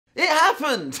It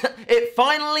happened! It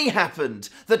finally happened!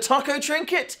 The taco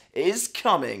trinket is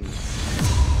coming!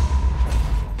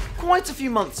 Quite a few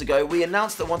months ago, we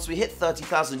announced that once we hit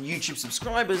 30,000 YouTube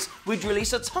subscribers, we'd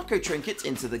release a taco trinket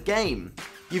into the game.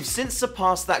 You've since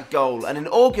surpassed that goal, and in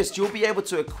August you'll be able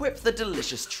to equip the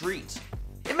delicious treat.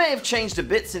 It may have changed a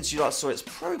bit since you last saw its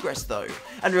progress though,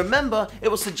 and remember, it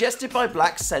was suggested by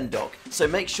Black Sendok, so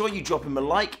make sure you drop him a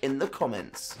like in the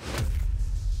comments.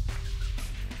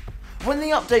 When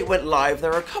the update went live, there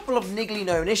were a couple of niggly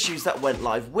known issues that went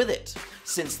live with it.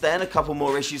 Since then, a couple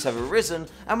more issues have arisen,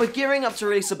 and we're gearing up to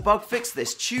release a bug fix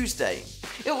this Tuesday.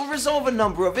 It will resolve a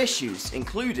number of issues,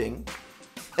 including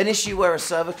an issue where a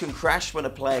server can crash when a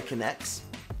player connects,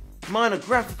 minor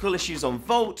graphical issues on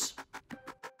Vault,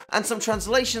 and some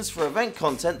translations for event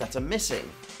content that are missing.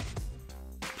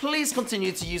 Please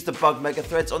continue to use the bug mega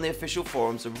threads on the official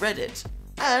forums of Reddit,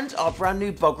 and our brand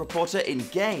new bug reporter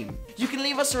in-game. You can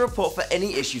leave us a report for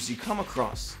any issues you come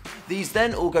across. These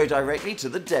then all go directly to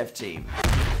the dev team.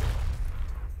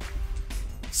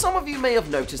 Some of you may have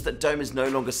noticed that Dome is no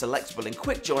longer selectable in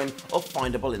Quick Join or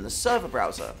findable in the server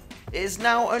browser. It is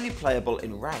now only playable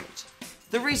in Ranked.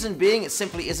 The reason being it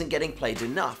simply isn't getting played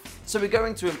enough, so we're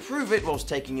going to improve it whilst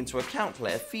taking into account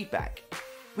player feedback.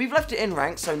 We've left it in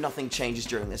Ranked so nothing changes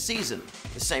during the season,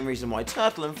 the same reason why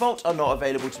Turtle and Vault are not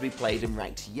available to be played in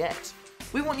Ranked yet.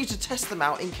 We want you to test them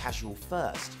out in Casual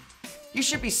first. You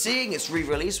should be seeing its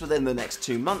re-release within the next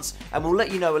 2 months, and we'll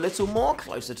let you know a little more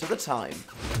closer to the time.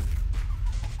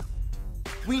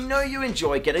 We know you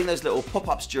enjoy getting those little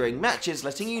pop-ups during matches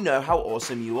letting you know how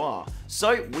awesome you are,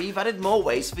 so we've added more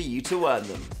ways for you to earn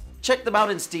them. Check them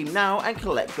out in Steam now and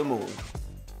collect them all.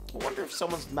 I wonder if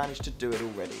someone's managed to do it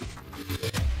already.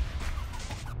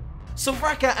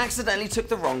 Sovraka accidentally took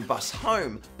the wrong bus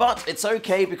home, but it's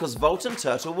okay because Vault and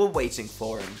Turtle were waiting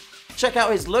for him. Check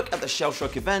out his look at the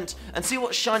Shellshock event and see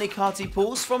what shiny card he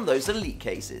pulls from those elite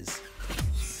cases.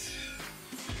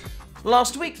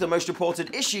 Last week the most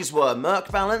reported issues were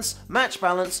Merc balance, match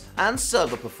balance, and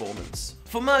server performance.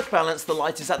 For Merc balance, the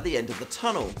light is at the end of the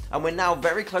tunnel, and we're now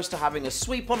very close to having a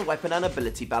sweep on weapon and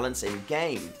ability balance in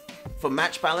game. For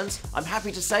match balance, I'm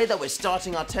happy to say that we're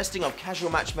starting our testing of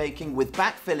casual matchmaking with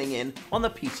backfilling in on the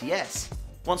PTS.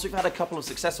 Once we've had a couple of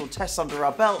successful tests under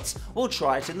our belts, we'll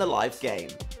try it in the live game.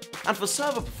 And for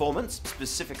server performance,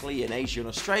 specifically in Asia and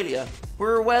Australia,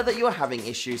 we're aware that you are having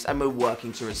issues and we're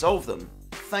working to resolve them.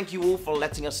 Thank you all for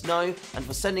letting us know and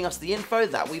for sending us the info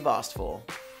that we've asked for.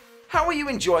 How are you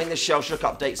enjoying the Shellshock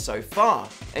update so far?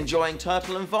 Enjoying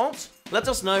Turtle and Vault? Let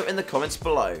us know in the comments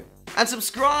below. And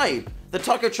subscribe! The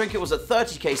Taco Trinket was at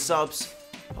 30k subs.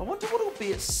 I wonder what it'll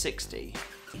be at 60.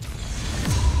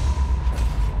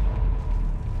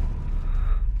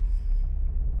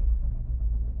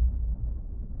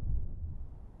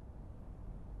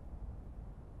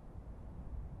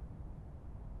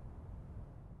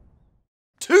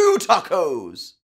 Two tacos!